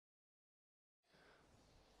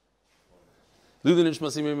Lili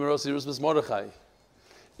Nishmasi Mirosi Rusbis Mordechai.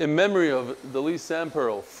 In memory of the Lee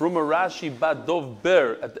Sampearl, from Rashi Bat Dov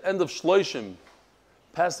Ber, at the end of Shloishim,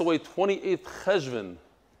 passed away 28th Cheshvan,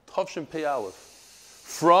 Tovshin Pei Aleph,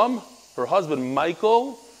 from her husband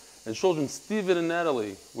Michael and children Stephen and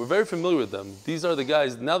Natalie. We're very familiar with them. These are the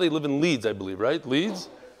guys, now they live in Leeds, I believe, right? Leeds?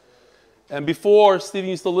 And before, Stephen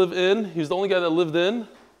used to live in, he was the only guy that lived in,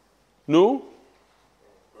 No?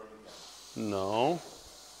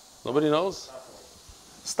 Nobody knows?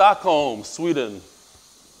 Stockholm, Sweden.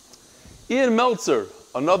 Ian Meltzer,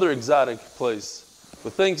 another exotic place.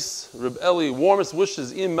 But thanks, Reb Eli, warmest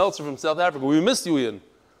wishes, Ian Meltzer from South Africa. We missed you, Ian.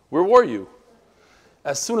 Where were you?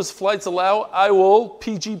 As soon as flights allow, I will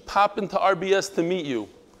PG pop into RBS to meet you.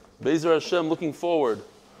 Be'ezer Hashem, looking forward.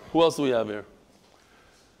 Who else do we have here?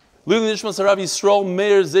 Lili Nishmas Harav Yisrael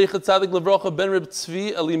Meir Zeichet Tzadik Levrocha Ben Reb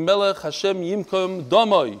Tzvi Elimelech Hashem Yimkom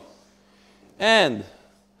Domoy. And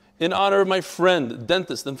in honor of my friend,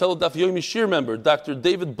 dentist, and fellow Daf Yomi Shir member, Dr.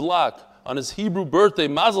 David Block, on his Hebrew birthday,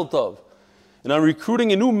 Mazel Tov. And I'm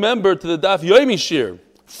recruiting a new member to the Daf Yomi Shir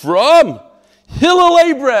from Hillel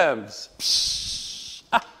Abrams. Psh.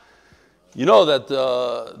 Ah. You know that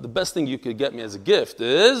the best thing you could get me as a gift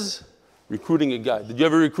is recruiting a guy. Did you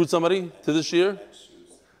ever recruit somebody to this year?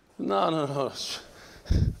 No.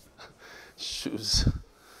 Shoes.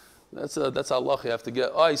 That's Allah you have to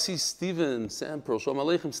get. Oh, I see Stephen Sampearl. Shalom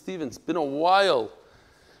Aleichem, Stephen. It's been a while.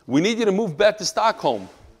 We need you to move back to Stockholm.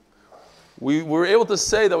 We were able to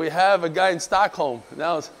say that we have a guy in Stockholm.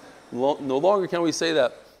 Now, no longer can we say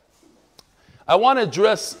that. I want to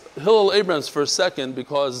address Hillel Abrams for a second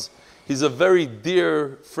because he's a very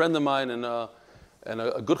dear friend of mine and a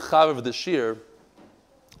good chaver of this year.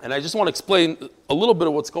 And I just want to explain a little bit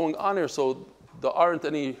of what's going on here so there aren't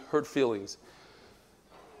any hurt feelings.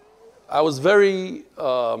 I was very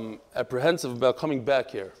apprehensive about coming back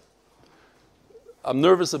here. I'm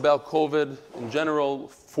nervous about COVID in general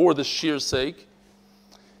for the sheer sake.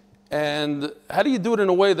 And how do you do it in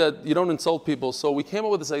a way that you don't insult people? So we came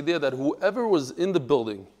up with this idea that whoever was in the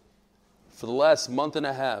building for the last month and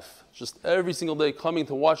a half, just every single day coming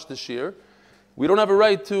to watch the shear, we don't have a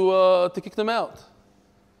right to kick them out.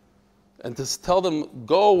 And to tell them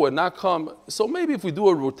go and not come. So maybe if we do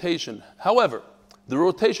a rotation. However, the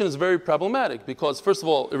rotation is very problematic because, first of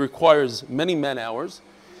all, it requires many man hours.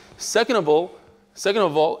 Second of all,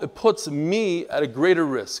 it puts me at a greater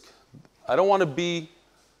risk. I don't want to be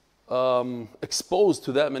exposed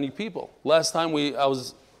to that many people. Last time I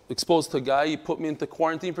was exposed to a guy, he put me into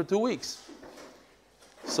quarantine for 2 weeks.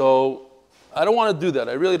 So I don't want to do that.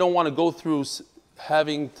 I really don't want to go through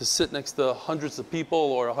having to sit next to hundreds of people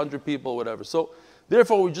or 100 people, whatever. So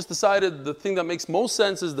therefore, we just decided the thing that makes most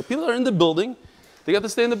sense is the people that are in the building, they got to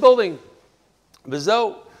stay in the building.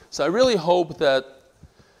 So I really hope that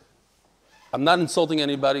I'm not insulting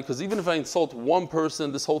anybody, because even if I insult one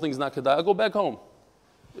person, this whole thing's not kedai. I'll go back home.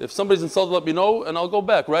 If somebody's insulted, let me know, and I'll go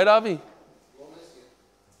back. Right, Avi? We'll miss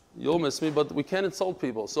you. You'll miss me, but we can't insult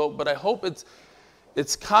people. But I hope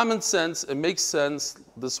it's common sense. It makes sense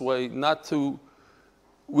this way, not to.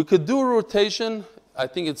 We could do a rotation. I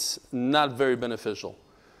think it's not very beneficial.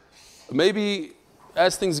 Maybe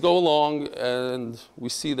as things go along and we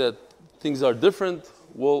see that things are different,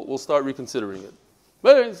 we'll start reconsidering it.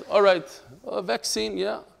 But anyways, all right, a vaccine,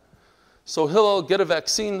 yeah. So Hillel, get a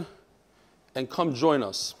vaccine and come join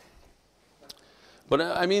us. But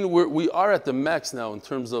I mean, we are at the max now in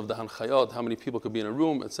terms of the hanchayot, how many people could be in a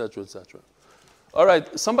room, etc., etc. All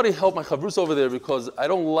right, somebody help my chavrus over there because I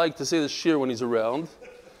don't like to say the shir when he's around.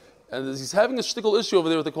 And he's having a shtickle issue over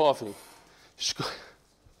there with the coffee.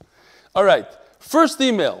 All right, first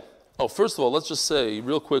email. Oh, first of all, let's just say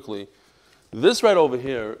real quickly, this right over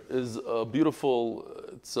here is a beautiful,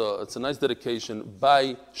 it's a nice dedication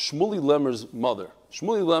by Shmuley Lemmer's mother.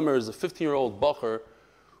 Shmuley Lemmer is a 15-year-old bacher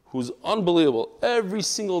who's unbelievable. Every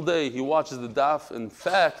single day he watches the daf. In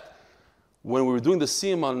fact, when we were doing the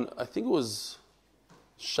siyum on, I think it was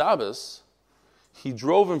Shabbos, he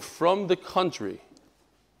drove him from the country,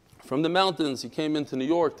 from the mountains. He came into New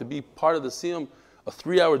York to be part of the siyum, a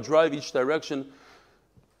 3-hour drive each direction.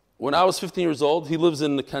 When I was 15 years old, he lives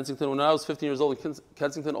in Kensington. When I was 15 years old in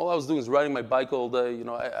Kensington, all I was doing was riding my bike all day. You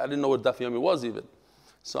know, I didn't know what Daf Yomi was even.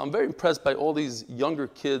 So I'm very impressed by all these younger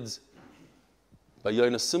kids. By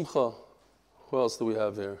Yaina Simcha. Who else do we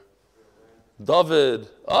have here? David.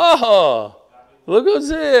 Ah, look who's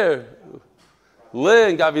here.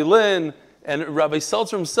 Lynn, Gavi Lynn, and Rabbi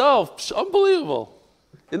Seltzer himself. Psh, unbelievable.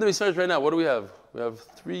 In the research right now, what do we have? We have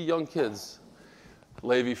 3 young kids.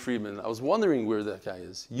 Levi Friedman. I was wondering where that guy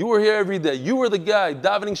is. You were here every day. You were the guy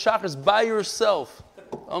davening shachars by yourself.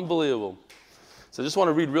 Unbelievable. So I just want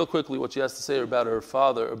to read real quickly what she has to say about her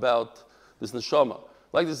father, about this neshama. I'd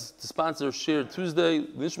like this to sponsor Shir Tuesday,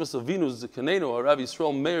 Nishmas Avinus Kanenu, Rav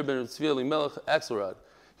Yisrael Meir ben Tzvi Elimelech Axelrad.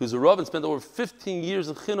 He was a Rav and spent over 15 years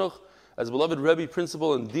in Chinuch as a beloved Rebbe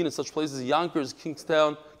principal and dean in such places as Yonkers,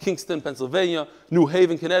 Kingston, Pennsylvania, New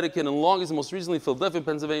Haven, Connecticut, and longest and most recently Philadelphia,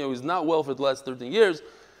 Pennsylvania. He was not well for the last 13 years.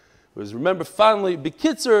 He was remembered finally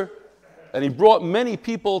Bekitzer, and he brought many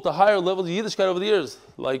people to higher levels of Yiddishkeit over the years,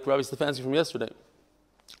 like Rabbi Stefanski from yesterday.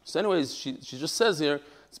 So anyways, she just says here,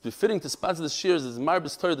 it's befitting to sponsor the shirs as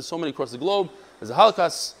Marbis Torah, there's so many across the globe. As a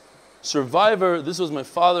Holocaust survivor, this was my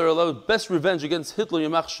father, best revenge against Hitler,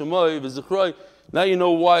 Yamach Shemoy, V'Zichroi. Now you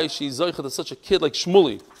know why she's Zoichet as such a kid like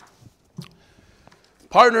Shmuli.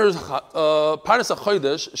 Partners, Parnas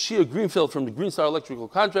HaChodesh, Shia Greenfield from the Green Star Electrical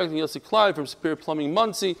Contracting, Yossi Klein from Superior Plumbing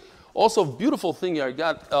Muncie. Also, beautiful thing here, I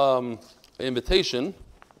got an invitation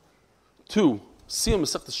to Siyum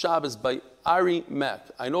Masechta Shabbos by Ari Mack.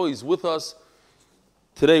 I know he's with us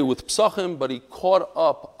today with Psachim, but he caught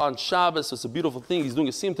up on Shabbos. So it's a beautiful thing. He's doing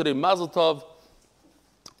a Siyum today, Mazel Tov.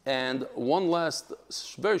 And one last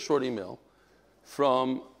very short email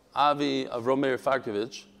from Avi Avrom Meir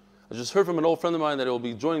Farkovich. I just heard from an old friend of mine that he will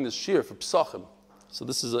be joining this shir for Psachim. So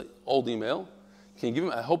this is an old email. Can you give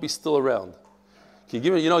him? I hope he's still around. Can you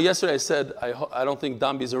give me? You know, yesterday I said I don't think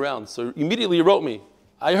Dambi's around. So immediately he wrote me.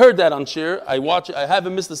 I heard that on shir. I watch it. I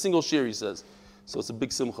haven't missed a single shir. He says. So it's a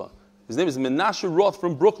big simcha. His name is Menashe Roth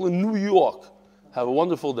from Brooklyn, New York. Have a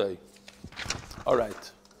wonderful day. All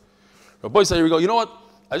right. Rabbi, so here we go. You know what?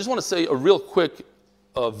 I just want to say a real quick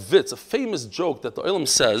vitz, a famous joke that the Olam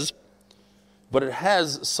says, but it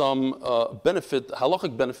has some benefit,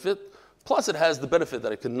 halachic benefit, plus it has the benefit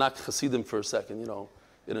that I can knock Hasidim for a second, you know,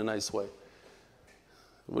 in a nice way.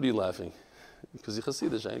 What are you laughing? Because you're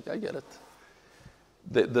Hasidish, I get it.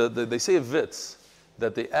 They say a vitz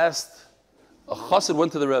that they asked, a chassid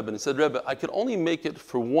went to the Rebbe and he said, Rebbe, I could only make it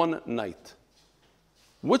for one night.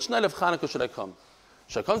 Which night of Hanukkah should I come?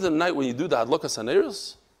 Should I come to the night when you do the Hadlokas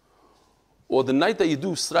HaNeiros? Or the night that you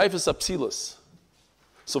do Sreifas Apsilas?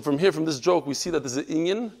 So from here, from this joke, we see that there's an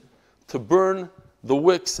inyan to burn the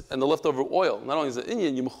wicks and the leftover oil. Not only is it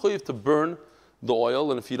inyan, you mechuyev to burn the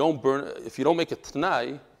oil, and if you don't make a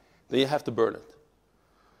t'nai, then you have to burn it.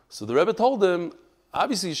 So the Rebbe told him,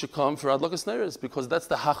 obviously you should come for Hadlokas Neiros because that's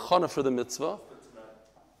the hachana for the mitzvah.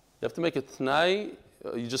 You have to make a t'nai.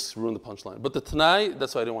 You just ruined the punchline. But the t'nai,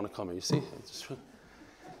 that's why I didn't want to come here. You see,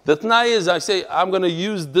 the t'nai is I say I'm going to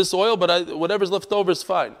use this oil, but whatever's left over is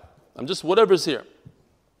fine. I'm just whatever's here.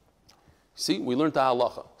 See, we learned the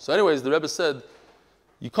halacha. So anyways, the Rebbe said,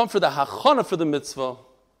 you come for the hachana for the mitzvah,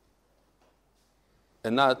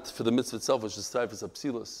 and not for the mitzvah itself, which is Sreifas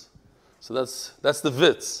Apsilas. So that's the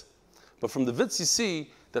vitz. But from the vitz you see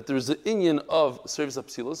that there is an inyan of Sreifas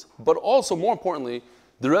Apsilas, but also, more importantly,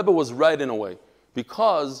 the Rebbe was right in a way.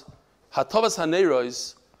 Because Hatavas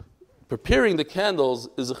HaNeiros, preparing the candles,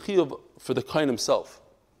 is a chiyuv for the kohen himself.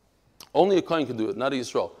 Only a kohen can do it, not a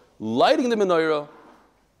Yisrael. Lighting the menorah,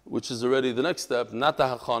 which is already the next step, not the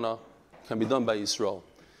hachana, can be done by Yisrael.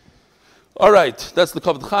 All right, that's the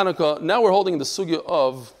Kavod Chanukah. Now we're holding the sugya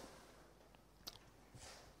of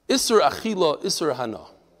Isser Achila, Isser Hana.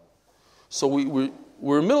 So we're in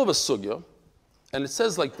the middle of a sugya, and it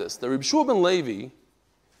says like this. The Reb Shua ben Levi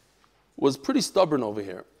was pretty stubborn over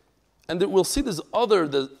here. And we'll see there's others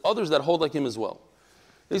that hold like him as well.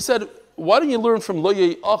 He said, why don't you learn from Lo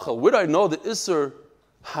Yei Achel? Where do I know the Isser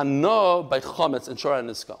Hana by Chametz and Shara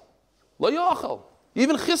Niskal? Lo Yei Achel.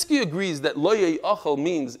 Even Chizki agrees that Lo Yei Achel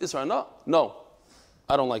means Isser Hana. No,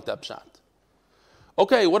 I don't like that pshat.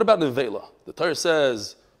 Okay, what about Nevela? The Torah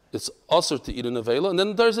says it's usher to eat a Nevela, and then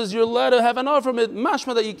the Torah says you're allowed to have enough from it.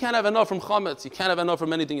 Mashma that you can't have enough from Chametz, you can't have enough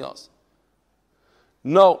from anything else.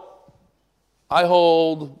 No, I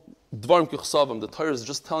hold Dvarim Kichsavam. The Torah is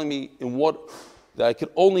just telling me in what that I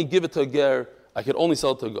could only give it to a ger, I could only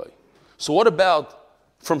sell it to a guy. So what about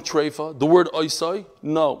from Treifa, the word oisai?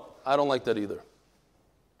 No, I don't like that either.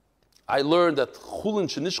 I learned that chulin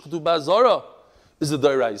shenishchatu ba'azara is a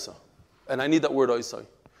dairaisa, and I need that word oisai.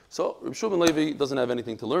 So Reb Shua ben Levi doesn't have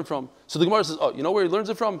anything to learn from. So the Gemara says, oh, you know where he learns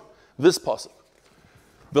it from? This pasuk.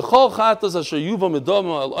 V'chol chatas asher yuva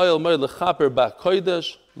midama al oyel meir lechaper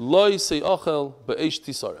ba'kodesh loy se'ochel be'esh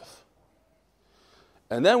tisaref.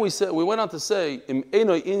 And then we went on to say, Im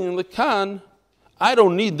enoi inyan lekan, I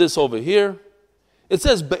don't need this over here. It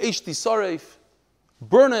says be'esh tisaref,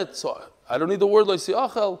 burn it. So I don't need the word loy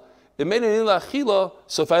se'ochel. Im enoi inyan le'achila.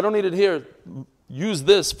 So if I don't need it here, use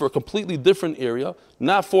this for a completely different area,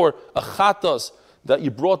 not for a chatas that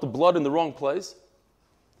you brought the blood in the wrong place.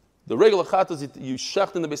 The regular chatas, you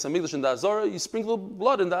shecht in the Beis Hamikdash in the Azara, you sprinkle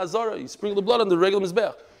blood in the Azara, you sprinkle the blood on the regular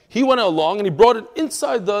Mizbeach. He went along and he brought it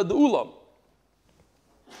inside the ulam.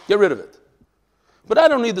 Get rid of it. But I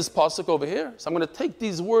don't need this pasuk over here, so I'm going to take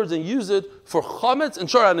these words and use it for chametz and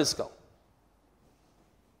shara niskal.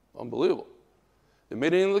 Unbelievable. They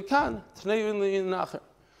made it in the kan, tnei in the nacher.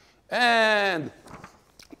 And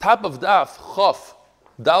top of daf, chaf,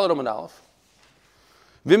 dalet and aleph.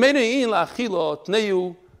 V'meinei in la'achilo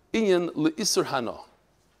tneu inyan le'isur hana.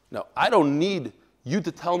 Now, I don't need you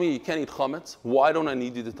to tell me you can't eat chametz. Why don't I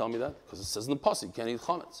need you to tell me that? Because it says in the pasuk you can't eat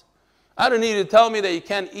chametz. I don't need you to tell me that you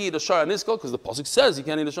can't eat a shara niskal because the pasuk says you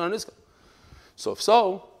can't eat a shara niskal. So if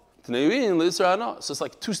so, tneu inyan le'isur hana. So it's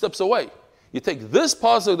like 2 steps away. You take this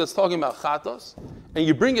pasuk that's talking about chatos and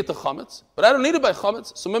you bring it to chametz, but I don't need it by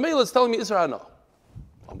chametz. So Mamela is telling me isur hana.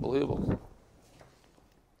 Unbelievable.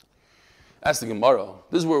 Ask the Gemara.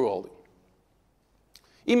 This is where we're holding.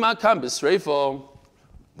 Ima kam b'sreifo,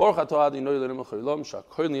 baruch atah Adonai Eloheinu melech haolam,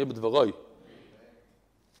 she'akol niyeh b'dvaroi.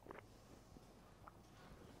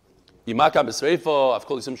 Ima kam b'sreifo,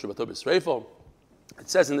 avkol yisim shabbato b'sreifo. It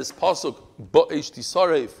says in this pasuk, ba'esh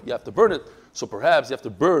tisareif, you have to burn it. So perhaps you have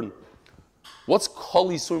to burn. What's kol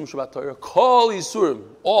yisurim Shabbat Torah? Kol yisurim,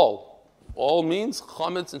 all. All means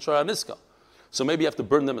chametz and shara niska. So maybe you have to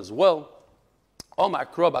burn them as well. O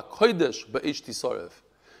makra ba'kodesh ba'esh tisareif.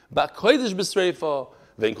 Ba'kodesh b'sreifa,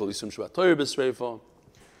 ve'en kol yisurim Shabbat Torah b'sreifa.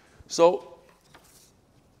 So,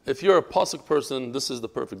 if you're a pasuk person, this is the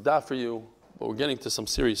perfect daf for you. But we're getting to some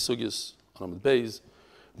serious sugyas on Amud Beis.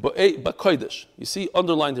 Ba'kodesh. You see,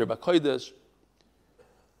 underlined here, ba'kodesh.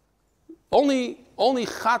 Only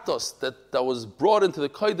chatos that was brought into the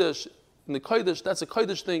kodesh, that's a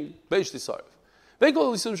kodesh thing, beish tisarv.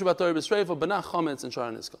 Ve'kol yisurim Shabbat Torah b'sreifa, b'nach chametz and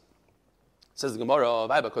shara niska. Says the Gemara,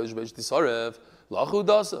 v'ai b'kodesh beish tisarv, la'chu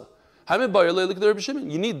dasa. Hamed bar le'lik the Rebbe Shimon.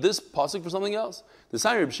 You need this pasuk for something else. The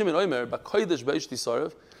sign Rebbe Shimon oimer, b'kodesh beish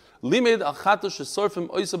tisarv, limed al chatos shesorfim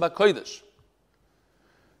oisa b'kodesh.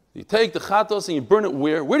 You take the chatos and you burn it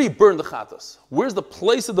where? Where do you burn the chatos? Where's the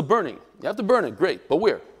place of the burning? You have to burn it, great, but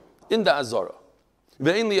where? In the Azara.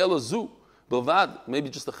 Ve'ein li elazu, bilvad, maybe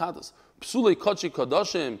just the chatas. Psulei kachi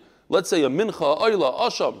kadashim, let's say a mincha, oila,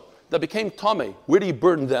 asham, that became tameh. Where do you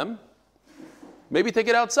burn them? Maybe take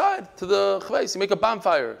it outside to the chveis. You make a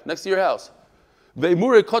bonfire next to your house.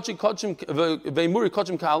 Ve'imuri kachi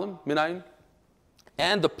kalim, minayin.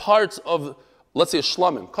 And the parts of, let's say a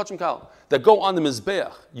shlamim, kachim kalim, that go on the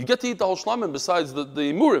mizbeach. You get to eat the whole shlamim besides the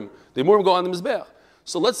imurim. The imurim go on the mizbeach.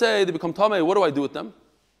 So let's say they become tameh. What do I do with them?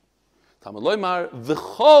 Here,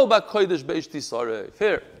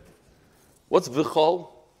 what's v'chol?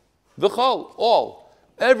 V'chol, all,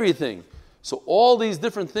 everything. So all these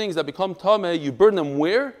different things that become tameh, you burn them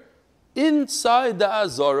where? Inside the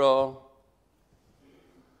Azara.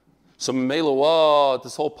 So Mela,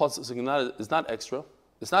 this whole pasuk is not extra.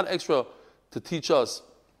 It's not extra to teach us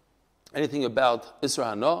anything about Isra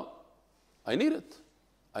Hana. I need it.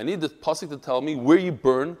 I need the pasuk to tell me where you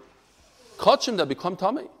burn kachim that become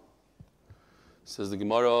tameh. Says the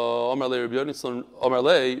Gemara, Omar le Rabbi Yonasan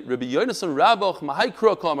Rabbach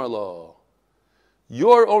Mahaikra Kamar Lo.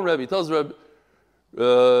 Your own Rebbe tells Rabbi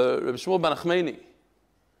Shmuel ben Achmeini.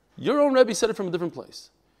 Your own Rebbe said it from a different place.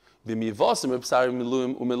 V'mivasim b'psarim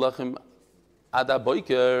miluim u'melachem ada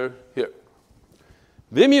boiker. Here.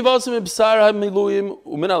 V'mivasim b'psarim miluim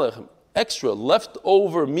u'minalechem. Extra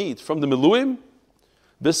leftover meat from the miluim.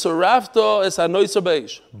 V'sorafta es hanoiser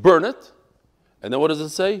beish. Burn it. And then what does it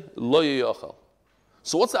say? Lo yachal.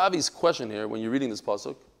 So what's the obvious question here when you're reading this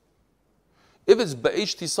pasuk? If it's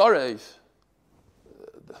ba'esh tisarev,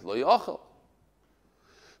 lo yachal.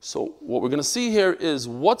 So what we're going to see here is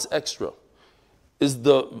what's extra. Is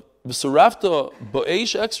the v'sarafta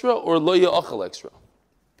ba'esh extra or lo yachal extra?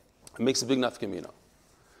 It makes a big nafkamina.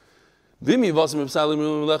 V'mi vasim b'salim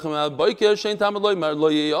lechem al boiker shein tamad lo yimar lo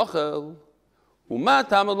yachal. U'ma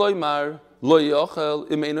tamad lo yimar lo yachal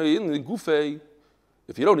im eino yin gufei.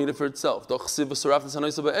 If you don't need it for itself, so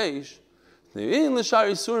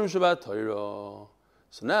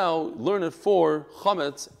now learn it for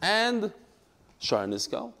chametz and shara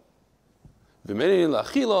niskal.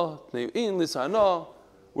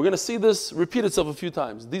 We're going to see this repeat itself a few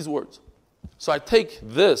times. These words. So I take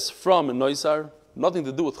this from a noisar, nothing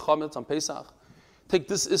to do with chametz on Pesach. Take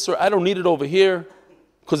this isra. I don't need it over here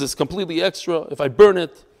because it's completely extra. If I burn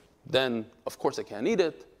it, then of course I can't eat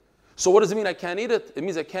it. So what does it mean I can't eat it? It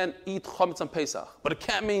means I can't eat chametz on Pesach. But it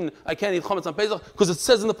can't mean I can't eat chametz on Pesach because it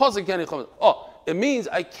says in the pasuk I can't eat chametz. Oh, it means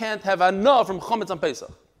I can't have anah from chametz on Pesach.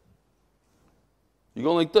 You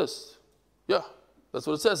go like this. Yeah, that's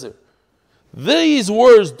what it says here. These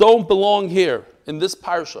words don't belong here in this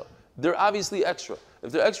parsha. They're obviously extra.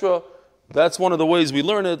 If they're extra, that's one of the ways we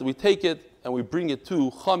learn it. We take it and we bring it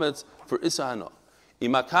to chametz for Isser Hana.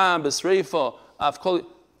 Imakam b'sreifa afkol.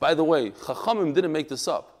 By the way, Chachamim didn't make this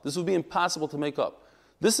up. This would be impossible to make up.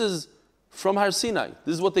 This is from Har Sinai.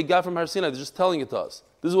 This is what they got from Har Sinai. They're just telling it to us.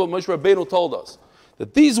 This is what Moshe Rabbeinu told us.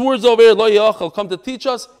 That these words over here, Lo Yachal, come to teach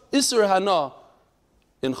us Isser Hana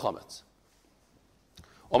in chametz.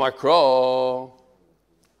 Omar Kro.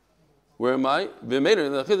 Where am I? Ask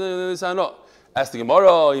the Gemara,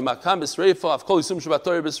 Imakam b'sreifa afkol yisum Shabbat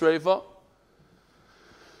Torah b'sreifa.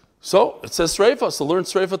 So it says Sreifa, so learn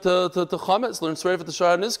Sreifa to Chametz, learn Sreifa to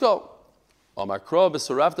Shara Nizko. Omar Kro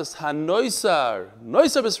b'Saraftas hanoisar,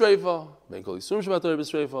 noisar b'Sreifa, ben kol yisum Shabbat Torah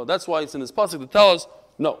b'Sreifa. That's why it's in this pasuk to tell us,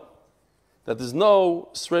 no, that there's no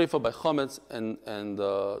Sreifa by Chametz and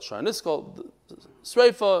Shara Nizko.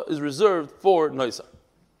 Sreifa is reserved for noisar.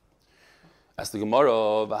 Ask the Gemara,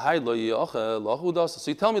 v'hai lo yachel, lo achudasa.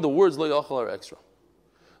 So you tell me the words lo yachel are extra.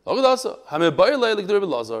 Lo achudasa, hamebayir le'elik d'Rebbe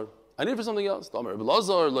Lazar. I need for something else. Rebbe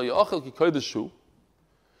Lazar lo yachel ki kodesh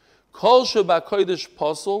kol sheba kodesh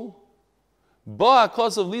pasul ba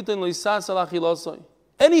akasav litin lo yisas al achilasai.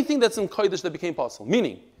 Anything that's in kodesh that became pasul,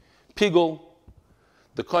 meaning pigul,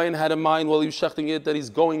 the kohen had in mind while he was shechting it that he's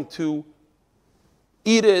going to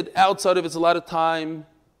eat it outside of its allotted time.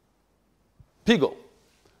 Pigul,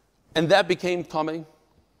 and that became tamei.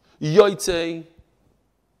 Yoitze,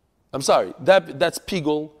 I'm sorry, that's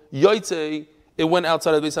pigul. Yoitze, it went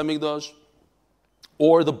outside of the Beis Hamikdash,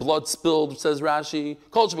 or the blood spilled, says Rashi.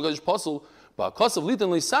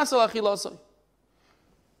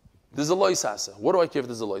 This is a loisasa. What do I care if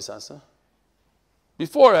this is a loisasa?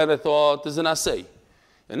 Before I thought this is an asay,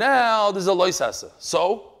 and now this is a loisasa.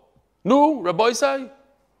 So, Rabbi Isai,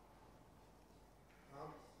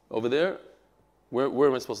 over there. Where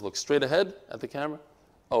am I supposed to look? Straight ahead at the camera?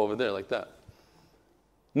 Oh, over there, like that.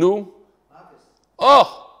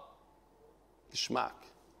 Oh. Geschmack.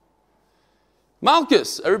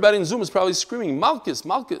 Malchus. Everybody in Zoom is probably screaming, Malchus,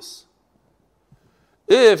 Malchus.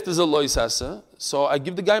 If there's a loisasa, so I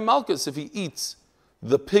give the guy Malchus if he eats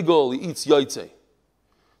the pigul, he eats yoitze.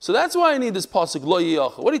 So that's why I need this pasuk, lo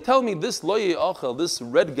yachel. What do you tell me this lo yachel, this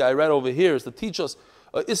red guy right over here, is to teach us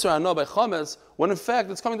Isra Hana by chametz, when in fact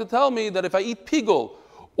it's coming to tell me that if I eat pigul,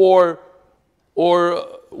 or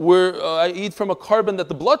where I eat from a carbon that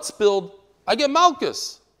the blood spilled, I get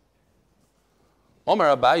Malchus.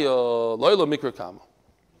 Omar Abaya, Loilo Mikra Kama.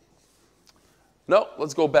 No,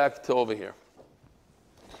 let's go back to over here.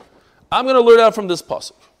 I'm going to learn out from this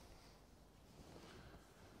pasuk.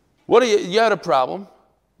 What do you had a problem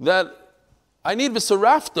that I need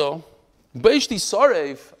v'sarafto, beishti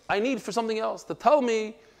sarev, I need for something else to tell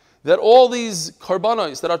me that all these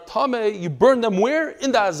karbanos that are tamei, you burn them where?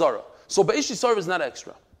 In the azara. So beishti sarev is not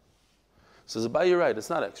extra. Says Abaya, you're right, it's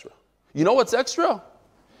not extra. You know what's extra?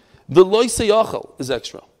 The loisei yachel is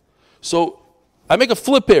extra. So I make a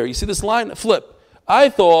flip here. You see this line? Flip. I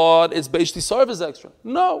thought it's beishti sarv is extra.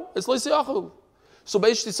 No, it's loisei yachel. So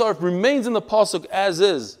beishti sarv remains in the pasuk as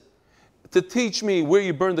is to teach me where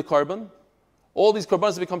you burn the carbon. All these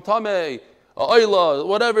carbons become tamei, oila,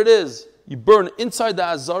 whatever it is. You burn inside the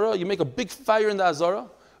azara. You make a big fire in the azara.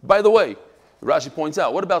 By the way, Rashi points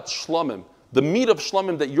out, what about shlamim? The meat of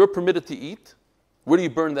shlamim that you're permitted to eat, where do you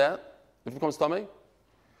burn that if it becomes tamei?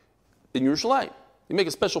 In Yerushalayim. You make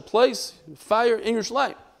a special place, fire in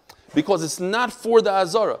Yerushalayim. Because it's not for the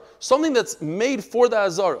Azara. Something that's made for the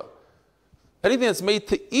Azara. Anything that's made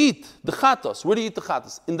to eat the chatas. Where do you eat the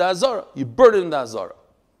chatas? In the Azara. You burn it in the Azara.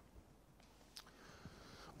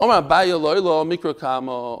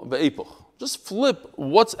 Just flip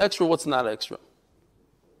what's extra, what's not extra.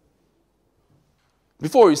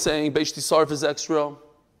 Before he's saying Beishti Sarf is extra,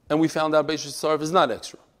 and we found out Beishti Sarf is not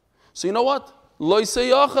extra. So you know what?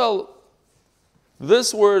 Loisei yachel.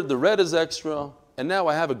 This word, the red is extra, and now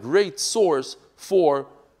I have a great source for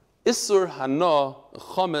Isser Hana,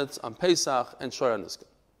 Chametz, on Pesach, and Shara Nizka.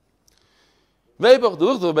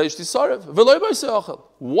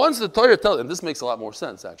 Once the Torah tells, and this makes a lot more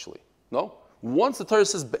sense actually, no? Once the Torah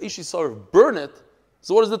says Be'eshi Sarv, burn it,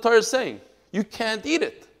 so what is the Torah saying? You can't eat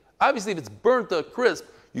it. Obviously, if it's burnt to a crisp,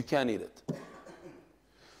 you can't eat it.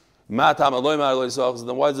 Then why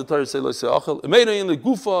does the Torah say Lo Yisachel?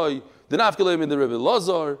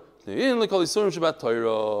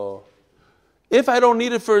 If I don't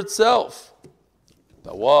need it for itself,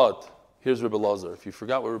 now what? Here's Rebbe Lazar. If you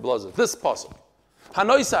forgot what Rebbe Lazar, this pasuk,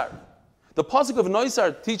 Hanoisar. The pasuk of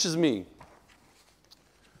Noisar teaches me.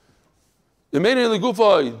 I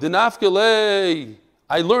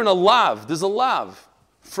learn a lav. There's a lav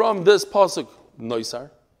from this pasuk Noisar.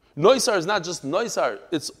 Noisar is not just Noisar;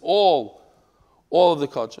 it's all of the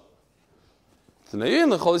kachim. So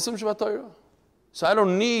I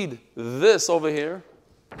don't need this over here.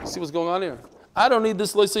 See what's going on here? I don't need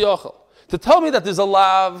this loisei yochel. To tell me that there's a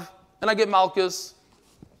lav, and I get malchus,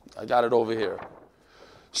 I got it over here.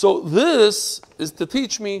 So this is to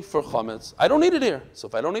teach me for chametz. I don't need it here. So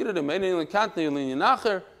if I don't need it, I learn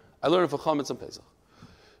it for chametz and pesach.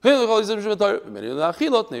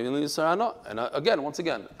 And again, once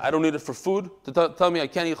again, I don't need it for food. To tell me I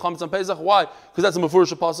can't eat chametz and pesach. Why? Because that's a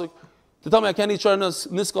mefurish pasuk. To tell me I can't eat sharanas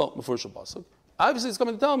niskal, mefurish pasuk. Obviously, it's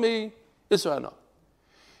coming to tell me Isra no.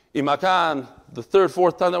 Imakan, the third,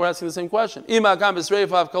 fourth time that we're asking the same question. Imakan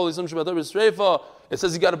b'sreifa avkol yisum shebatar b'sreifa. It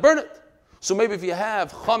says you got to burn it. So maybe if you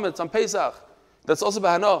have chametz on Pesach, that's also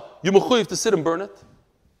b'hana. You mechuyev to sit and burn it.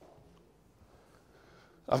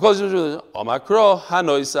 Now we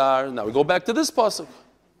go back to this pasuk.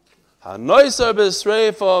 Hanoisar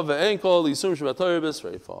b'sreifa ve'enkol yisum shebatar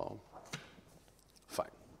b'sreifa.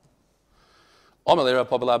 Maybe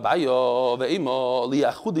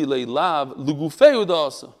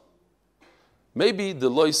the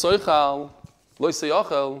loy seyachel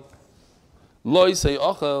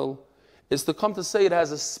is to come to say it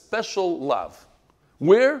has a special lav.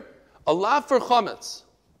 Where? A lav for chametz.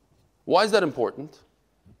 Why is that important?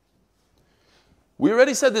 We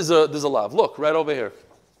already said there's a lav. Look, right over here.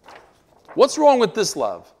 What's wrong with this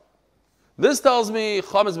lav? This tells me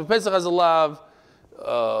chametz b'pesach has a lav.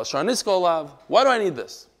 Sharnisko lav. Why do I need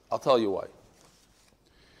this? I'll tell you why.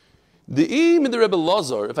 The im in the Rebbe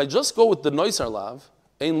Lazar, if I just go with the noisar lav,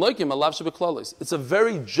 ein loikim a lav shebeklalis. It's a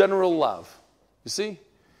very general lav. You see,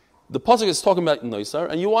 the pasuk is talking about noisar,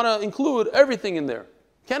 and you want to include everything in there.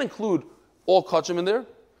 You can't include all kachim in there.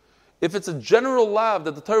 If it's a general lav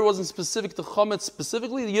that the Torah wasn't specific to chametz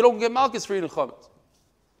specifically, you don't get malchus for eating chametz.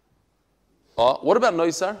 What about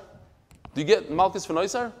noisar? Do you get malchus for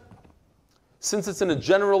noisar? Since it's in a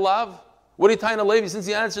general lav, what are you tying a Levi? Since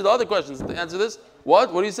you answered the other questions, to answer this,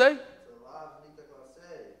 what? What do you say?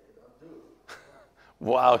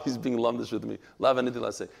 Wow, he's being lumdish with me. Lav aniti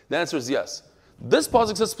laseh. The answer is yes. This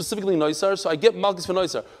pasuk says specifically noisar, so I get malchus for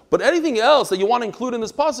noisar. But anything else that you want to include in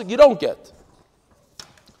this pasuk, you don't get.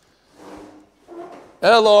 I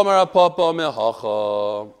have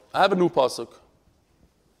a new pasuk.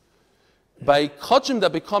 By kachim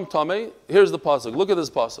that become tamei, here's the pasuk. Look at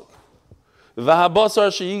this pasuk.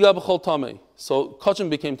 So kachim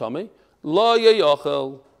became tamei. Lo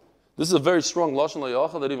yeyachel. This is a very strong lashon lo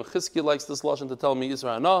yeyachel that even Chizkiah likes this lashon to tell me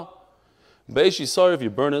Yisrael na. Beishi sar if you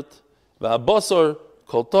burn it. V'habasar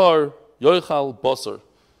koltar yoichal basar.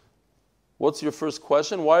 What's your first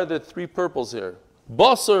question? Why are there three purples here?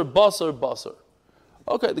 Basar, basar, basar.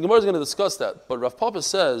 Okay, the Gemara is going to discuss that, but Rav Papa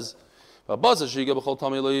says, the Gemara is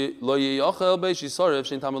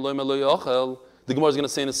going to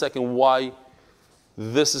say in a second why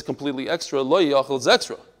this is completely extra. Lo yachel is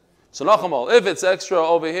extra. So Nachamal, if it's extra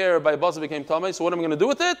over here by Basa became Tamei, so what am I going to do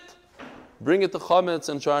with it? Bring it to Chametz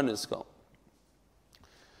and Shar Niskal.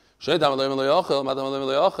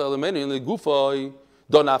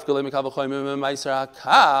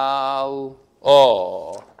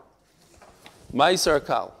 Oh. Meiser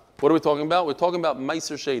Kal. What are we talking about? We're talking about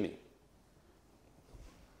Meiser Sheni.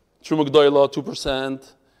 Truma G'dayla,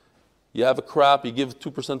 2%. You have a crop, you give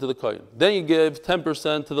 2% to the Kohen. Then you give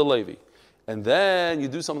 10% to the Levi. And then you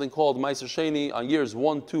do something called Meiser Sheni on years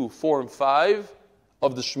 1, 2, 4, and 5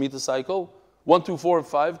 of the Shemitah cycle. 1, 2, 4, and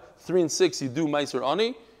 5. 3 and 6, you do Meiser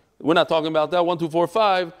Ani. We're not talking about that. 1, 2, 4,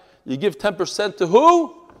 5. You give 10% to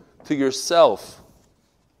who? To yourself.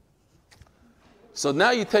 So now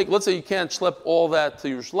you take, let's say you can't schlep all that to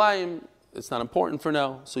Yerushalayim. It's not important for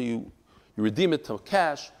now. So you redeem it to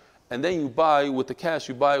cash. And then you buy, with the cash,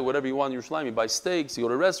 you buy whatever you want in Yerushalayim. You buy steaks, you go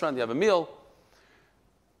to a restaurant, you have a meal.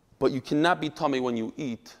 But you cannot be tummy when you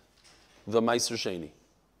eat the Meiser Sheni.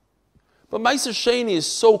 But Meiser Sheni is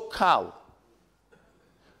so kal.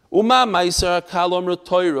 Uma Meiser kal omra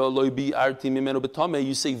toira loy bi arti mimenu betame.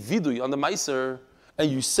 You say vidui on the Meiser,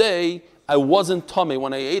 and you say, I wasn't tummy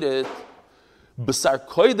when I ate it. B'sar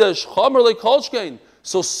kodesh chamer lekolshkein.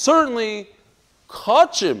 So certainly,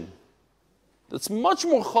 kachim, that's much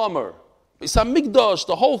more chamer. B'sar migdash,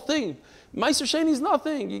 the whole thing. Meiser Sheni is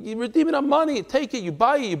nothing. You redeem it on money, you take it, you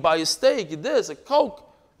buy a steak, you this, a Coke.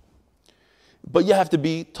 But you have to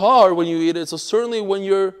be tar when you eat it. So certainly when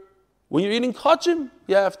you're eating kachim,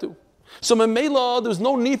 you have to. So memela, there's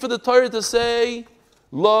no need for the Torah to say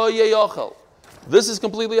lo yeyachel. This is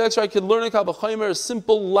completely extra. I can learn a kabbalah, a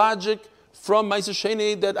simple logic from Meiser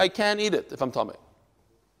Sheni that I can't eat it if I'm tamei.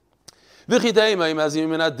 But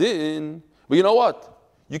you know what?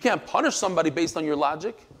 You can't punish somebody based on your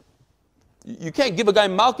logic. You can't give a guy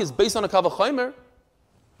malchus based on a kavach chaimer.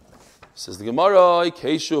 Says the Gemara,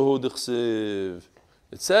 Keishu Dichsiv.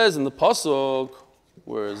 It says in the pasuk,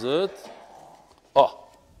 where is it? Oh,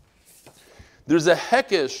 there's a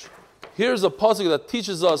hekesh. Here's a pasuk that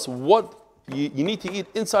teaches us what you need to eat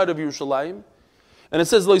inside of Yerushalayim, and it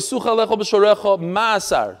says Loisucha lecha b'shorecha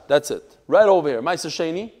ma'asar. That's it, right over here. Ma'aser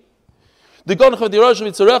sheni. The Ganach of the Rosh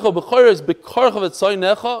Mitzarecha b'chayres b'karcha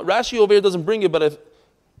v'tzaynecha. Rashi over here doesn't bring it, but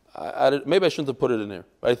maybe I shouldn't have put it in here.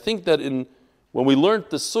 But I think that when we learned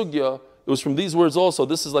the sugya, it was from these words also.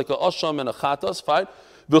 This is like a asham and a chatas, fine.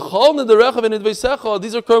 V'chol nederecha v'nidveisecha.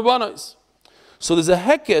 These are korbanos. So there's a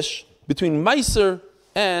hekesh between meiser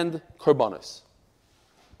and korbanos.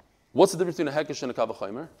 What's the difference between a hekesh and a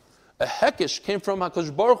kavachomer? A hekesh came from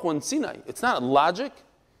HaKadosh Baruch Hu in Sinai. It's not logic.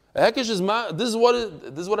 A hekesh is this is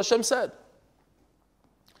what Hashem said.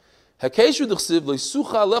 Hekeshu d'chsiv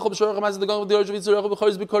loisucha lecha b'shorecha ma'aseh d'gam v'dirosh v'yitzarecha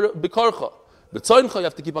b'chayis b'karcha. B'tzoincha, you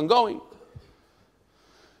have to keep on going.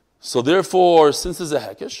 So therefore, since there's a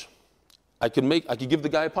hekesh, I could give the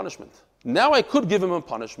guy a punishment. Now I could give him a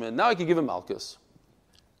punishment. Now I could give him malchus.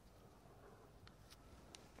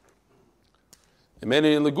 I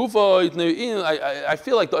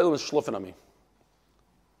feel like the oil is schluffing on me.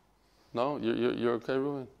 No? You're okay,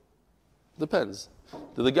 Ruben? Depends.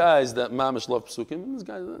 To the guys that mamish love psukim, these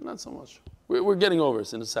guys, not so much. We're getting over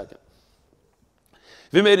this in a second.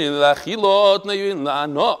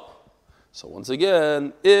 So once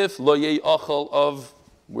again, if lo yei achal of,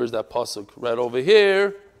 where's that pasuk? Right over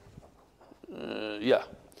here. Yeah.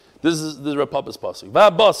 This is Rav Papa's pasuk.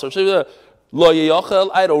 Va'basar, lo yei achal,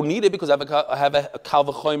 I don't need it because I have a kal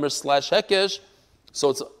v'chomer / hekesh, so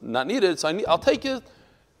it's not needed. So I'll take it,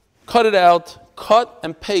 cut it out, cut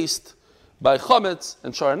and paste by chametz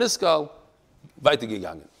and shara niskal, weiter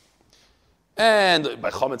gegangen. And by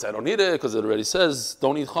chametz I don't need it because it already says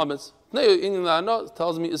don't eat chametz. No,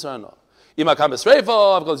 tells me isra no.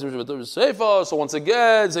 So once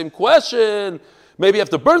again, same question. Maybe you have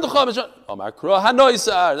to burn the chametz.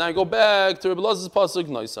 Now I go back to Rebbe Elazar's pasuk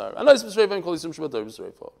noisar.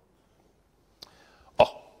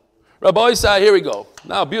 Oh, Rabbi Isai, here we go.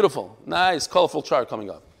 Now, beautiful, nice, colorful chart coming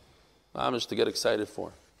up. Amish to get excited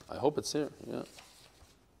for. I hope it's here. Yeah.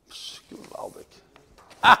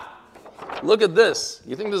 Look at this.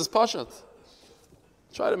 You think this is Pashat?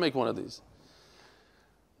 Try to make one of these.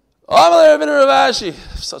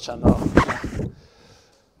 Such a no.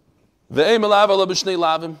 Maybe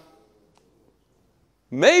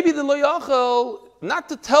the lo yachal, not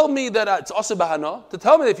to tell me that it's also bahana, to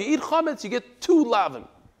tell me that if you eat chametz, you get 2 lavim.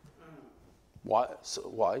 Why? So,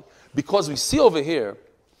 why? Because we see over here,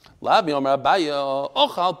 look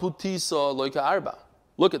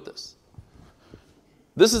at this.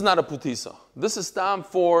 This is not a putisa. This is stam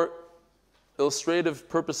for illustrative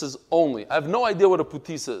purposes only. I have no idea what a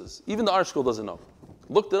putisa is. Even the ArtScroll doesn't know.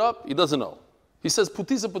 Looked it up, he doesn't know. He says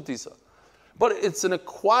putisa. But it's an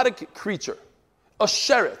aquatic creature. A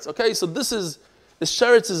sheretz, okay? So this is, the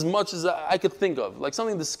sheretz as much as I could think of. Like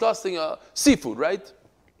something disgusting, seafood, right?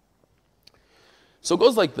 So it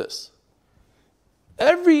goes like this.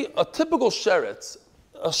 A typical sheretz,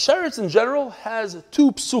 a sheretz in general has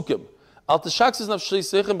 2 psukim.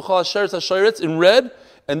 In red,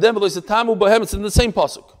 and then it's in the same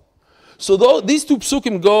pasuk. So these 2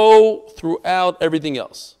 psukim go throughout everything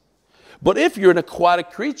else. But if you're an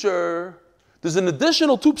aquatic creature, there's an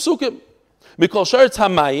additional 2 psukim.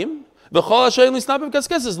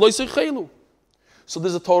 So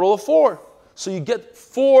there's a total of 4. So you get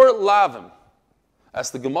 4 lavim. As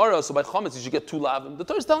the Gemara, so by chametz you should get 2 lavim. The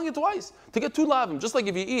Torah is telling you twice to get 2 lavim, just like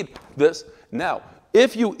if you eat this. Now,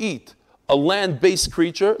 if you eat a land-based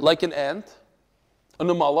creature like an ant, a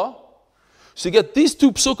namala, so you get these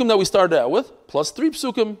 2 psukim that we started out with, plus 3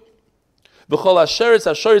 psukim. V'chol hasheretz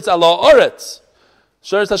ala oretz.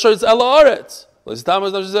 Sheretz hasheretz ala oretz. B'chol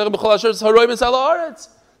hasheretz haroimitz ala oretz.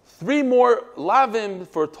 3 more lavim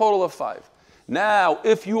for a total of 5. Now,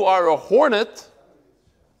 if you are a hornet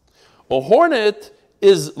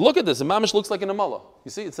is, look at this, a mamish looks like an amala.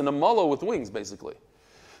 You see, it's an amala with wings, basically.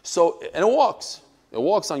 So, and it walks. It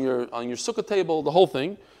walks on your sukkah table, the whole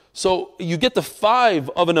thing. So you get the 5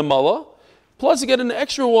 of an amala, plus you get an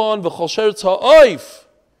extra one, v'chol sheretz ha'oif,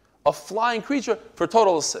 a flying creature, for a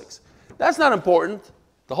total of 6. That's not important.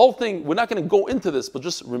 The whole thing, we're not going to go into this, but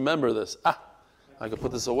just remember this. I can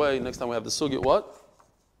put this away. Next time we have the sugya, what?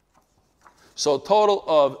 So a total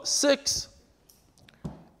of 6.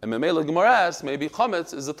 And Memela Gemara asks, maybe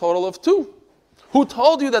chametz is a total of 2. Who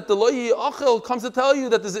told you that the lo yi'achel comes to tell you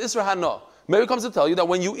that there's an isra hana? Maybe it comes to tell you that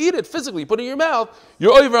when you eat it physically, put it in your mouth,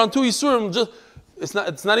 you're over on 2 isurim. It's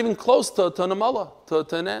not even close to an amala,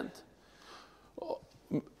 to an ant.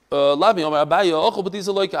 Lavi Omer Abaya Ochel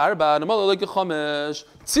B'Tiza Loika Arba Namala Loika Chomesh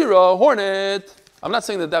Tzira Hornet. I'm not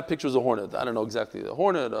saying that picture is a hornet. I don't know exactly. A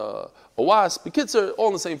hornet, a wasp. The kids are all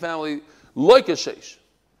in the same family. Loika Sheish.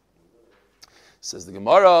 Says the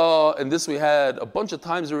Gemara, and this we had a bunch of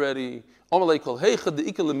times already. There's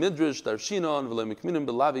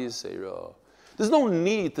no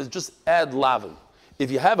need to just add lavin.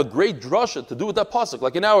 If you have a great drasha to do with that pasuk,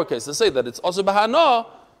 like in our case, to say that it's also bahana,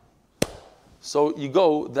 so you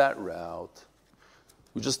go that route.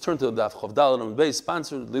 We just turned to the Daf Chavdal and base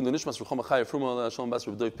sponsored Lilu Nishmas Rucham Achai Fruma Shalom Bas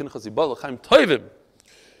Rabbi Pinchas Yibal Chaim Toivim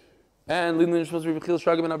and Lilu Nishmas Rabbi Chil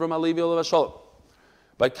Shragim and Abraham Alevi Olav Shalom.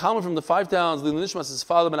 By Kalman from the Five Towns, Lilu Nishmas, his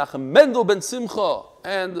father Menachem Mendel Ben Simcha,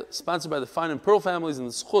 and sponsored by the Fine and Pearl families in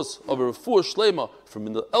the Schus of a Refuah Shlema from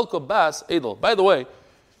the Elko Bas Edel. By the way,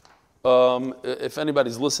 if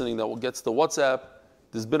anybody's listening that gets the WhatsApp,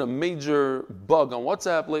 there's been a major bug on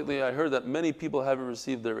WhatsApp lately. I heard that many people haven't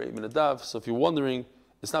received their 8-minute daf. So if you're wondering,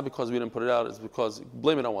 it's not because we didn't put it out, it's because,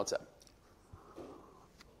 blame it on WhatsApp.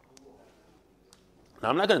 Now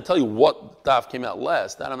I'm not going to tell you what daf came out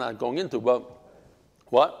last, that I'm not going into, but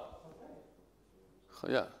what?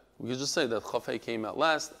 Yeah, we could just say that Chafei came out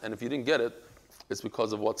last, and if you didn't get it, it's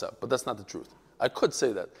because of WhatsApp. But that's not the truth. I could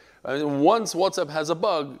say that. I mean, once WhatsApp has a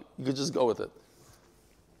bug, you could just go with it.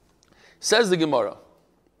 Says the Gemara,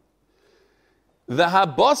 the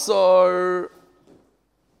habasar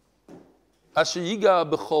asher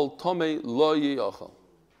yiga b'chol tomei lo yiyachal.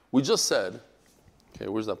 We just said, okay,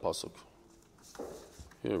 where's that pasuk?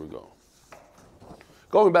 Here we go.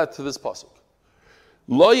 Going back to this pasuk.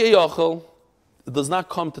 Lo yiyachal does not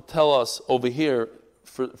come to tell us over here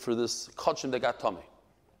for this kachim that got tummy.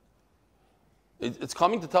 It's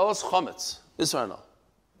coming to tell us chametz, Israel.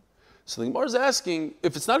 So the Gemara is asking,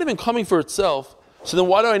 if it's not even coming for itself, so then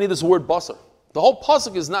why do I need this word basar? The whole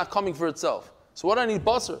pasuk is not coming for itself. So why do I need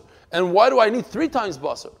basar? And why do I need 3 times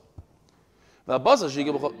basar? Now basar she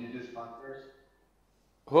give Did you do sponsors?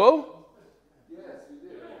 Who? Yes, you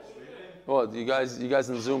did. What, you guys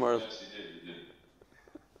in Zoom are? Yes, you did.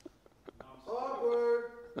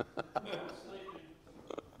 Awkward.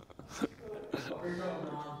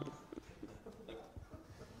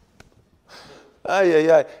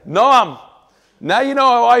 Ay. Noam, now you know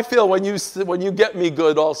how I feel when you get me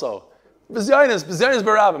good also. Bizarreness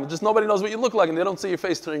barabim. Just nobody knows what you look like and they don't see your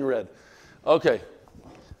face turning red. Okay.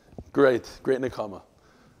 Great Nekama.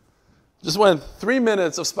 Just went 3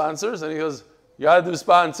 minutes of sponsors and he goes, you gotta do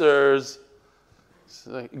sponsors.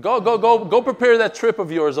 Like, go prepare that trip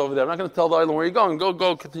of yours over there. I'm not gonna tell the island where you're going.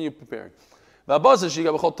 Go continue preparing. I don't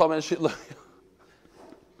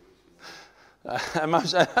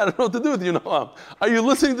know what to do with you, Noam. Are you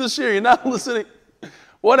listening to the shir? You're not listening.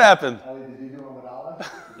 What happened? Did you do it with Aleph?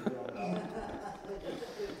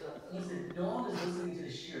 Listen, Noam is listening to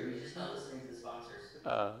the shir. He's just not listening to the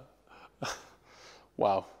sponsors.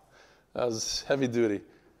 Wow. That was heavy duty.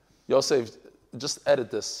 Yosef, just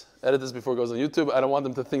edit this. Edit this before it goes on YouTube. I don't want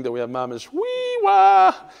them to think that we have mamish.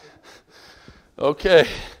 Wee-wah! Okay.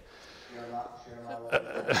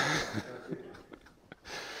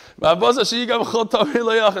 So ask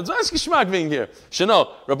Geschmack being here.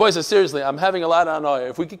 Shano, Rabbi says, seriously, I'm having a lot on oil.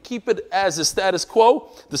 If we could keep it as the status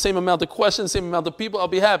quo, the same amount of questions, same amount of people, I'll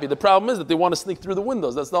be happy. The problem is that they want to sneak through the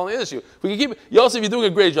windows. That's the only issue. If we can keep it, Yosef, you're doing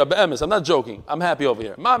a great job. I'm not joking. I'm happy over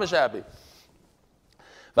here. Mamish happy.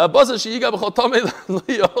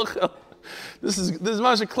 This is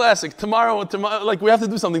much a classic. Tomorrow, like we have to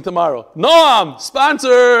do something tomorrow. Noam,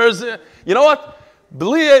 sponsors. You know what?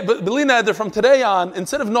 Belina, from today on,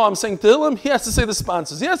 instead of Noam saying Tehillim, he has to say the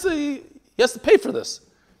sponsors. He has to pay for this.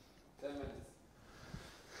 10 minutes.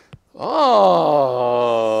 Oh,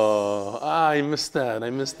 I missed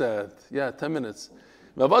that. Yeah, 10 minutes.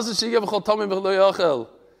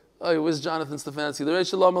 Oh, where's Jonathan Stefanski?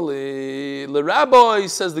 The rabbi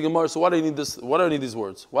says the Gemara. So why do I need this? Why do I need these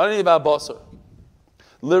words? Why do I need about basar?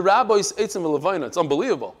 The rabbi's eitzim v'levayna. It's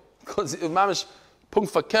unbelievable because mamish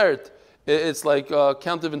punkt fakert. It's like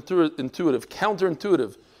counterintuitive.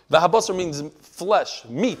 V'habasar means flesh,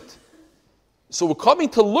 meat. So we're coming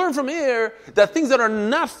to learn from here that things that are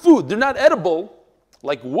not food, they're not edible,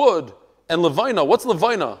 like wood and levina. What's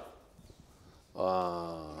levina?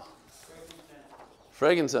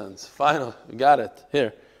 Frankincense. Final. You got it.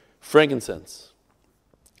 Here. Frankincense.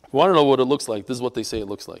 If you want to know what it looks like, this is what they say it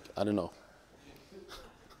looks like. I don't know.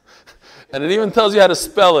 And it even tells you how to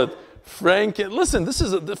spell it. Listen, this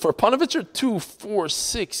is for Panovitcher, 2, 4,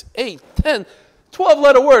 6, 8, 10, 12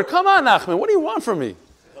 letter word. Come on, Nachman. What do you want from me?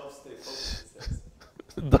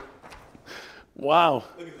 Wow.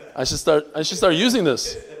 I should start using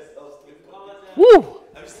this. Woo!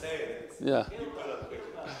 I'm saying it. Yeah.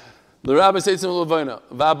 The rabbi says to him,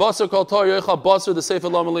 "Va'abasar kol tor yochal basar the sefer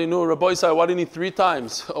lam aleinu." Rabbi Yisai, why do you need 3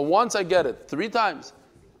 times? Once I get it, 3 times.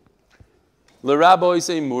 The rabbi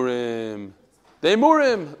say murim. The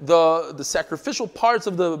murim, the sacrificial parts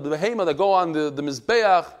of the behema that go on the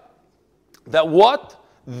mizbeach, that what?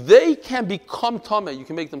 They can become tameh. You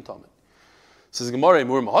can make them tameh. Says Gemara,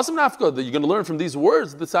 Emur Mahasam Nafka, that you're going to learn from these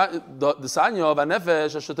words, the Sanya of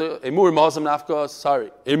Anefesh, Emur Mahasam Nafka,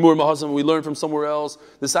 Emur Mahasam, we learn from somewhere else.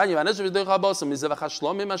 The Sanya of Anefesh, V'dech HaBasam, Izevach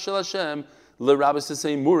HaShlomim Ashel Hashem, L'Rabbis to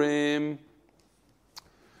say Murim.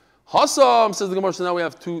 Hasam, says the Gemara, so now we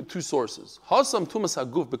have two sources. Hasam Tumas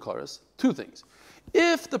HaGuf Bekaris, 2 things.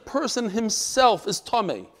 If the person himself is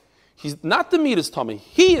Tameh, he's not the meat is Tameh,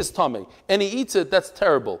 he is Tameh, and he eats it, that's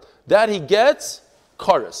terrible. That he gets,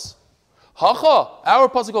 Karis. Hacha, our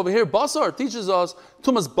pasuk over here, basar, teaches us,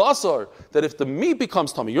 tumas basar, that if the meat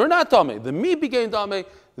becomes tummy, you're not tummy, the meat became tummy,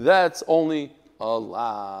 that's only a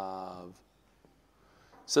lav.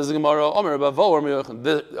 Says the Gemara,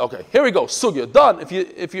 okay, here we go, sugya, done.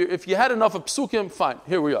 If you had enough of psukim, fine,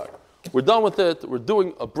 here we are. We're done with it, we're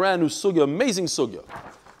doing a brand new sugya, amazing sugya.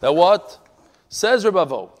 That what? Says Rabbi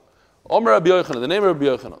Avo, Omer Rabbi Yochanan, the name of Rabbi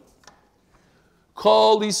Yochanan.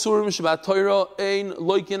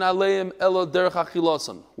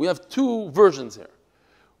 We have 2 versions here.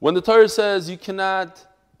 When the Torah says you cannot,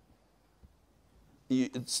 a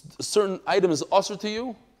certain item is usher to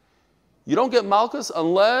you, you don't get malchus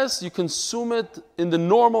unless you consume it in the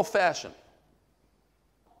normal fashion.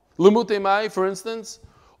 Limutei mai, for instance,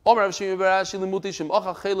 if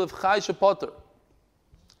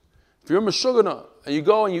you're Meshugana and you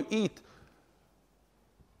go and you eat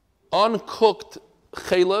uncooked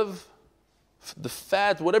chaylev, the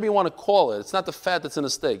fat, whatever you want to call it. It's not the fat that's in a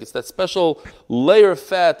steak. It's that special layer of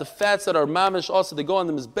fat, the fats that are mamish also, they go on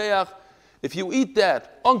the mizbeach. If you eat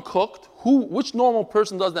that uncooked, which normal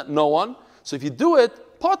person does that? No one. So if you do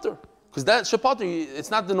it, potter. Because that shapater, it's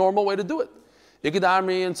not the normal way to do it. Yikid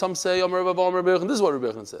Amri, and some say, Omer Rabbi Omer Rabbi Yochanan. This is what Rabbi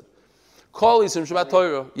Yochanan said. Call Yisrim Shabbat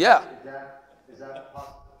Torah. Yeah. Is that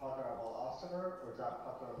potter of al-asr, or is that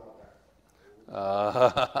potter of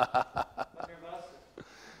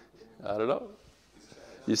I don't know.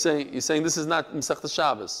 You're saying this is not Masechta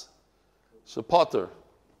Shabbos. So Potter.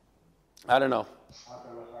 I don't know.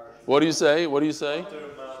 What do you say?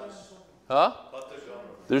 Huh?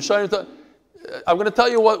 I'm going to tell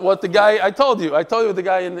you what the guy, I told you what the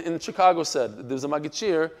guy in Chicago said. There's a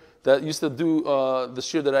Magid that used to do the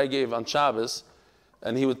shir that I gave on Shabbos,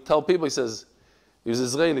 and he would tell people, he was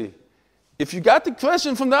Israeli, if you got the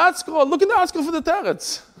question from the article, look at the article for the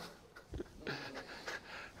teretz.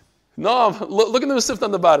 No, look at the Masifta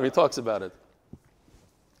on the bottom, he talks about it.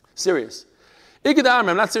 Serious.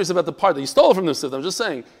 I'm not serious about the part that you stole from the Masifta, I'm just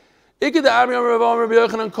saying.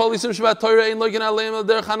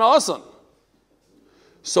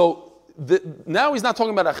 So now he's not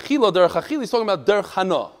talking about achila derech achila, he's talking about derech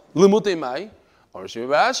hana. Limutei mai, or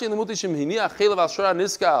shemirashi limutei shemhini achila v'ashra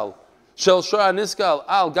niskal shel shra niskal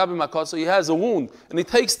al gabi makot. So he has a wound, and he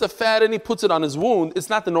takes the fat and he puts it on his wound. It's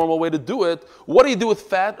not the normal way to do it. What do you do with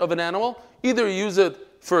fat of an animal? Either you use it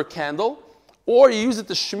for a candle, or you use it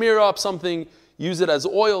to smear up something, use it as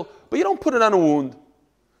oil, but you don't put it on a wound.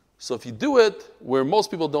 So if you do it where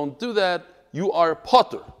most people don't do that, you are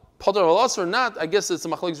potter. Potter of or not, I guess it's a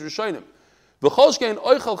machlokes rishonim. V'cholshkein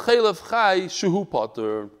oichal chaylev chai shehu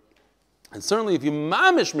potter. And certainly if you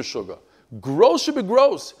mamish meshuga, gross should be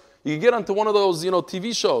gross. You can get onto one of those,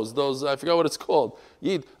 TV shows, those, I forgot what it's called.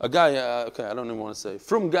 A guy, okay, I don't even want to say.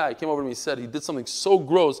 From guy came over to me and said he did something so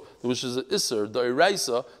gross, which is an isser, the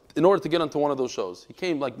iraisa, in order to get onto one of those shows. He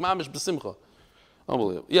came like mamish b'simcha.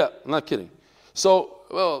 Unbelievable. Yeah, I'm not kidding. So,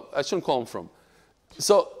 well, I shouldn't call him from.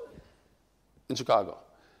 So, in Chicago.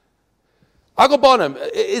 Agobanim,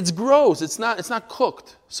 it's gross. It's not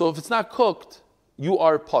cooked. So if it's not cooked, you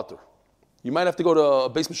are potter. You might have to go to a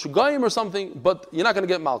basement shugayim or something, but you're not going to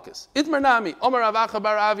get malchus. Itmer nami, Omer Avacha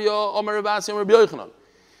bar Avio, Omer Rabasi, Omer B'yochanan.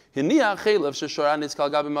 Hiniya chaylev sheshora nitzkal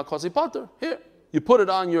gabi makosi potter. Here, you put it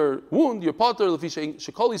on your wound, your potter.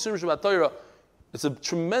 Shekol yisur shabbat Torah. It's a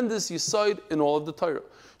tremendous yisoid in all of the Torah.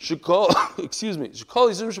 Shekol yisur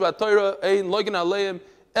shabbat Torah ein loigen aleim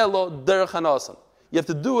elo derech hanasan. You have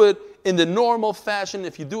to do it in the normal fashion.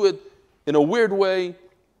 If you do it in a weird way,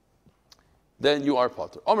 then you are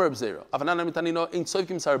potter. Omer Abzera.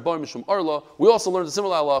 We also learned a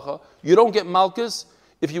similar halacha. You don't get malchus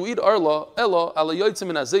if you eat arla, elo ala yotzim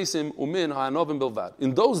min azesim umin ha'anovim bilvad.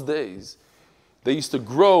 In those days, they used to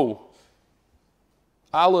grow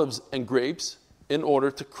olives and grapes in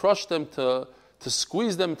order to crush them, to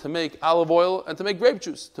squeeze them, to make olive oil, and to make grape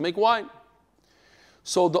juice, to make wine.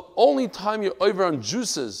 So the only time you're over on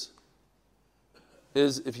juices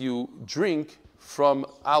is if you drink from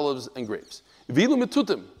olives and grapes. Vilu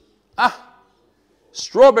metutim.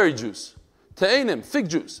 Strawberry juice. Te'enim, fig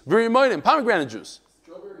juice. Virimoinim, pomegranate juice.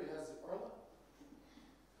 Strawberry has arla?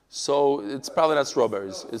 So it's probably not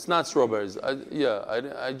strawberries. It's not strawberries.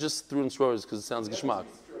 I just threw in strawberries because it sounds geschmack.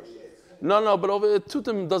 No, but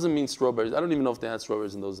tutim doesn't mean strawberries. I don't even know if they had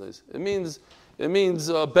strawberries in those days. It means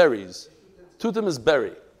berries. Tutim is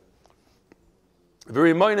berry.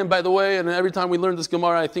 Very moinim, by the way, and every time we learn this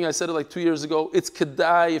Gemara, I think I said it like 2 years ago, it's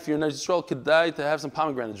kedai, if you're in Israel, kedai to have some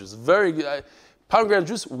pomegranate juice. Very good. Pomegranate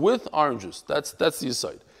juice with orange juice. That's the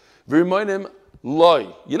aside. Very moinim,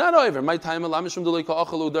 loy. You're not over. My time,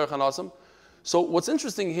 so what's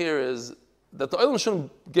interesting here is that the olim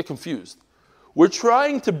shouldn't get confused. We're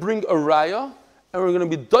trying to bring a raya, and we're going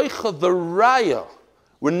to be doicha the raya.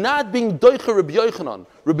 We're not being doicha Rabbi Yochanan.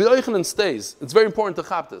 Rabbi Yochanan stays. It's very important to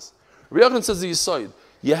chap this. Rabbi Yochanan says the Yesod.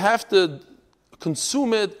 You have to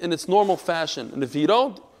consume it in its normal fashion, and if you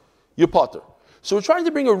don't, you're potter. So we're trying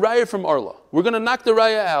to bring a raya from Arla. We're going to knock the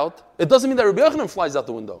raya out. It doesn't mean that Rabbi Yochanan flies out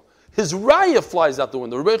the window. His raya flies out the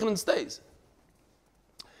window. Rabbi Yochanan stays.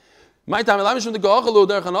 My time,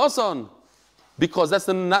 because that's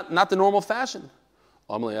not the normal fashion.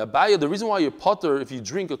 The reason why you're potter if you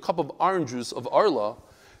drink a cup of orange juice of Arla,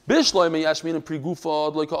 says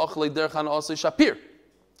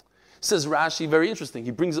Rashi, very interesting. He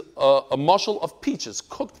brings a mashal of peaches,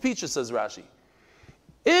 cooked peaches, says Rashi.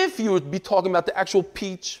 If you would be talking about the actual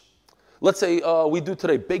peach, let's say we do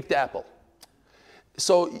today baked apple.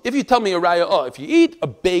 So if you tell me a raya, if you eat a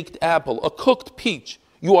baked apple, a cooked peach,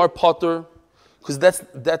 you are potter, because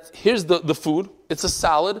here's the food. It's a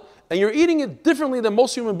salad, and you're eating it differently than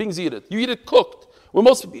most human beings eat it. You eat it cooked, where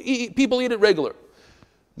most people eat it regular.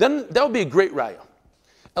 Then that would be a great raya.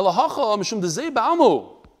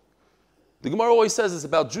 The Gemara always says it's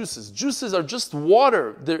about juices. Juices are just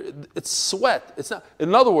water. It's sweat. It's not.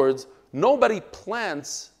 In other words, nobody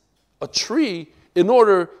plants a tree in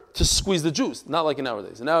order to squeeze the juice. Not like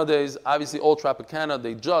nowadays. Nowadays, obviously, old Tropicana,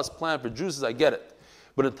 they just plant for juices. I get it.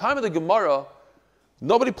 But in the time of the Gemara,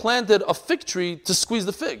 nobody planted a fig tree to squeeze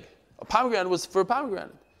the fig. A pomegranate was for a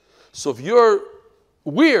pomegranate. So if you're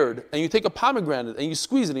weird and you take a pomegranate and you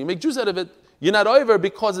squeeze it and you make juice out of it, you're not over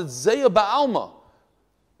because it's Zeya Ba'alma.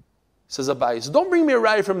 Says Abai. So don't bring me a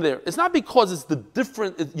raya from there. It's not because it's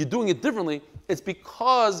you're doing it differently. It's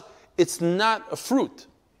because it's not a fruit.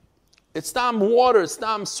 It's tam water. It's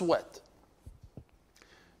tam sweat.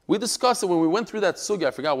 We discussed it when we went through that sugya.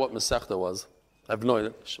 I forgot what Masechta was. I have no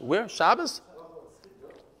idea. Where? Shabbos?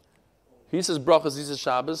 He says brachas. He says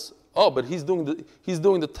Shabbos. Oh, but he's doing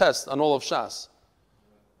the test on all of Shas.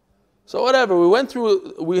 So whatever. We went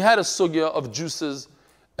through. We had a sugya of juices.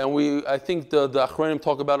 And I think the Achronim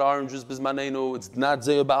talk about oranges, bismanenu. It's not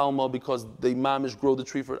Zeya Ba'alma because they mamish grow the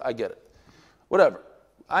tree for it. I get it. Whatever.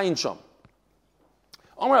 Ayin Sham.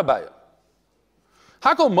 Amar Abaya.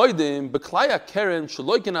 Hakol moedim beklaya keren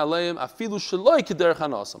shaloikin aleim afilu shaloik derech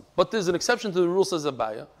hanasam. But there's an exception to the rule, says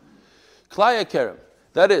Abaya. Klaya keren.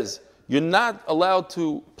 That is, you're not allowed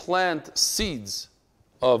to plant seeds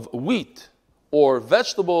of wheat or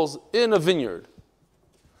vegetables in a vineyard.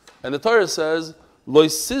 And the Torah says, Loi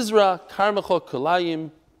Sizra Karmecha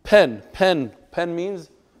Kalayim Pen. Pen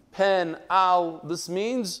means pen al. This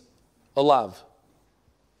means alav.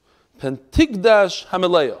 Pen Tigdash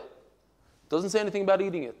Hameleya. Doesn't say anything about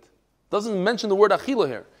eating it. Doesn't mention the word achila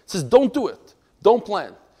here. It says don't do it. Don't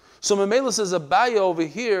plant. So Memela says Abaya over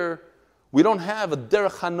here, we don't have a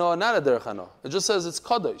derech hana, not a derech hana. It just says it's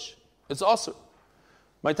kadosh. It's asur.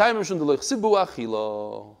 My time is shundalech sibu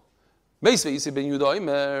achila.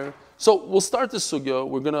 So we'll start this sugya.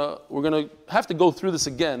 We're gonna have to go through this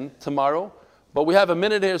again tomorrow, but we have a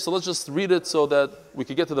minute here, so let's just read it so that we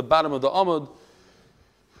can get to the bottom of the Amud.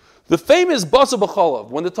 The famous Basa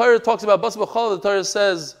B'chalav. When the Torah talks about Basa B'chalav, the Torah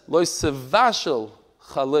says Lo sevashel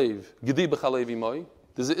chalev gedi b'chalev imoi.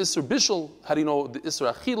 There's an Isser Bishul. How do you know the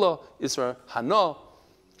Isser Achila, Isser Hana?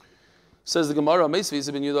 Says the Gemara, Meisvi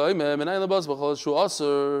Yisib ben Yudah Omer, Menay lebas B'chalav shu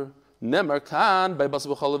aser. Nemar Khan by Basa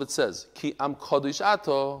B'chalav it says, Ki am kodesh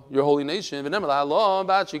ato, your holy nation, v'nemar la'alon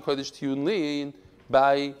b'achi kodesh tiyun lin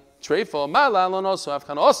by Treifa, ma la'alon also,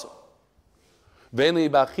 Afkan also. V'enli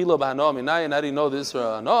b'achilo b'hano minay, and how do you know this?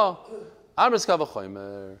 No, Amris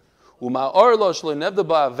kavachoymer. Uma orlo shlo nevda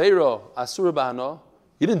ba'avero asura b'hano.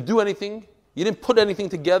 You didn't do anything. You didn't put anything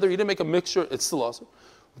together. You didn't make a mixture. It's still also.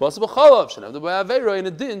 Basa B'chalav shenevda ba'avero in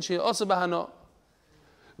a din she also b'hano.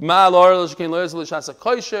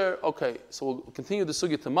 Okay, so we'll continue the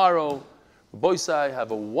sugya tomorrow. Boisai, have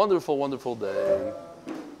a wonderful, wonderful day.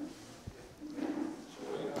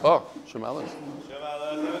 Oh, Shem Alesh.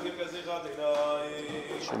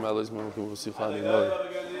 Shem Elois Mamakim V'Sicha Adonai.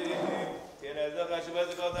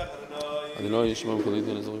 Adonai Yishmam Kolit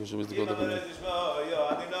V'Nezach Yishmam V'Zdikot Adonai. Tishmoya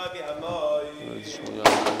Adonai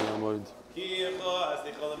Amoid.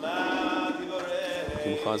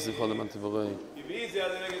 Kimcha Azdicha Leman Tivorei. Kivisi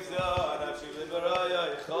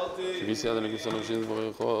Adonai Gibson Navshin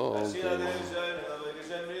Dvorei Chol.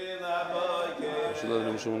 Shila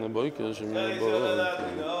Adonai Mishum Naboike Shem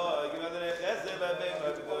Naboike.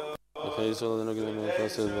 Chayei Yisrael Adonai Gidon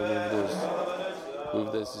Chesed V'Nevdos.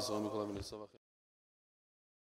 Uvdes Yisrael Mikol Avnei Savach.